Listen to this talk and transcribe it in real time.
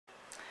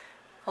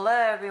Hello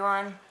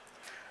everyone.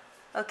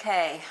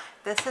 Okay,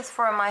 this is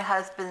for my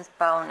husband's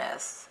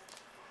bonus.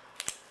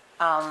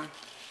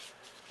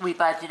 We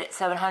budgeted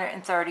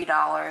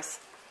 $730.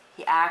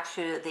 The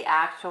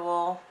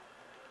actual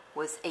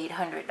was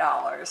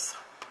 $800.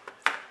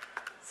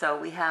 So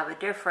we have a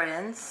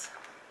difference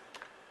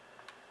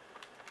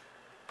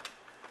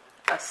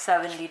of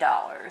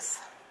 $70.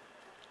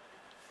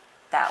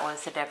 That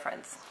was the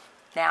difference.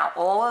 Now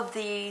all of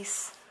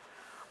these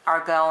are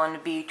going to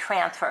be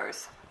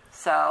transfers.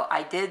 So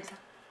I did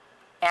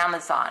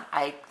Amazon.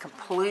 I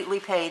completely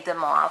paid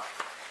them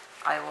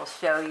off. I will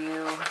show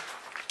you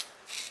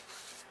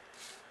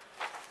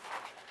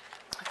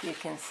if you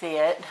can see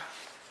it.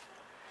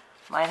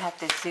 Might have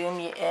to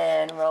zoom you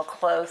in real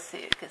close so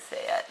you can see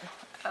it.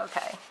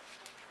 Okay.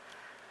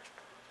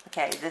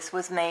 Okay, this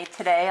was made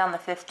today on the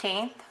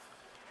 15th.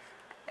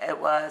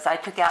 I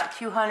took out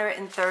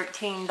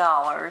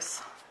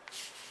 $213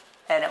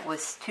 and it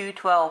was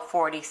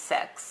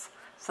 $212.46.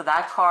 So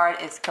that card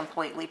is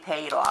completely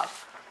paid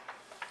off.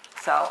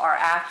 So our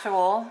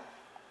actual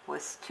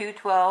was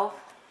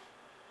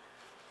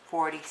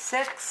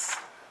 $212.46.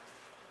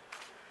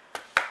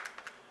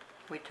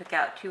 We took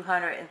out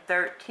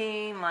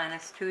 213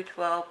 minus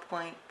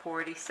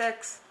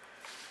 212.46,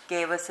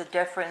 gave us a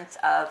difference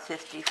of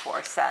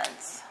 54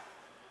 cents.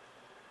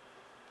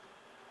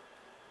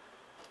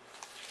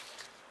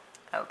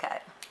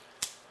 Okay.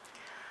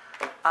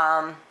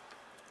 The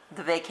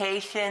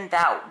vacation,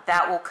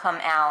 that will come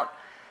out.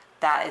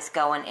 That is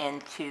going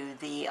into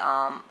the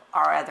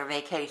our other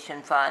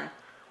vacation fund.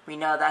 We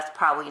know that's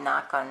probably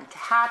not going to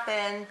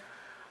happen,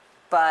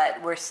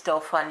 but we're still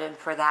funded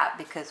for that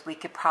because we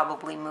could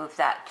probably move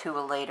that to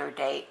a later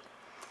date.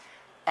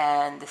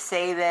 And the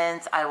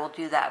savings, I will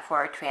do that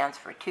for a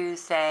Transfer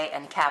Tuesday,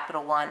 and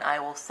Capital One, I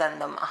will send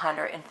them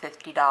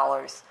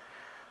 $150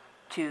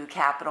 to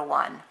Capital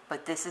One.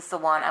 But this is the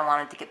one I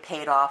wanted to get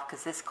paid off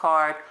because this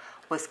card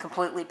was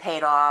completely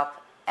paid off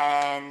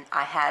and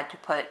I had to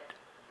put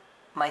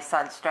my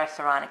son's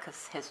dresser on it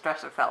because his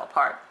dresser fell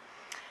apart.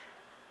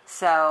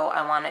 So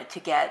I wanted to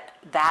get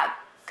that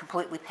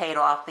completely paid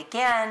off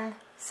again,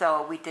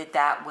 so we did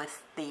that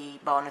with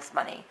the bonus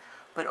money.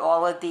 But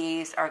all of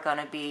these are going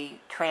to be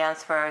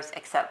transfers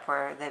except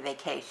for the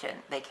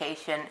vacation.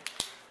 Vacation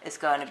is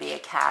going to be a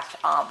cash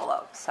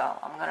envelope, so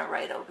I'm going to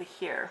write over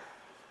here.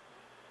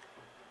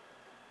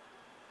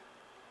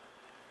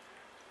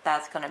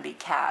 That's going to be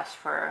cash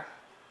for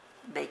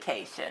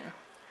vacation.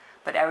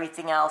 But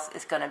everything else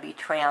is going to be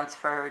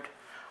transferred,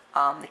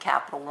 the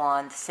Capital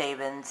One, the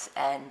savings,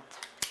 and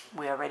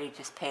we already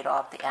just paid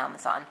off the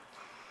Amazon.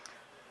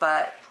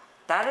 But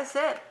that is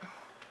it.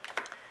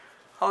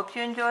 Hope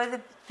you enjoy the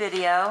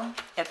video.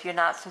 If you're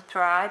not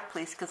subscribed,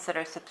 please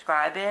consider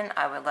subscribing.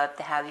 I would love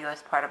to have you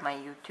as part of my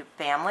YouTube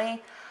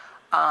family.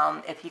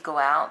 If you go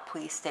out,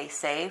 please stay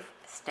safe,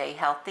 stay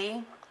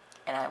healthy,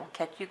 and I will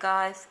catch you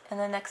guys in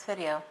the next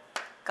video.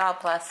 God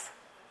bless.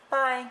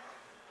 Bye.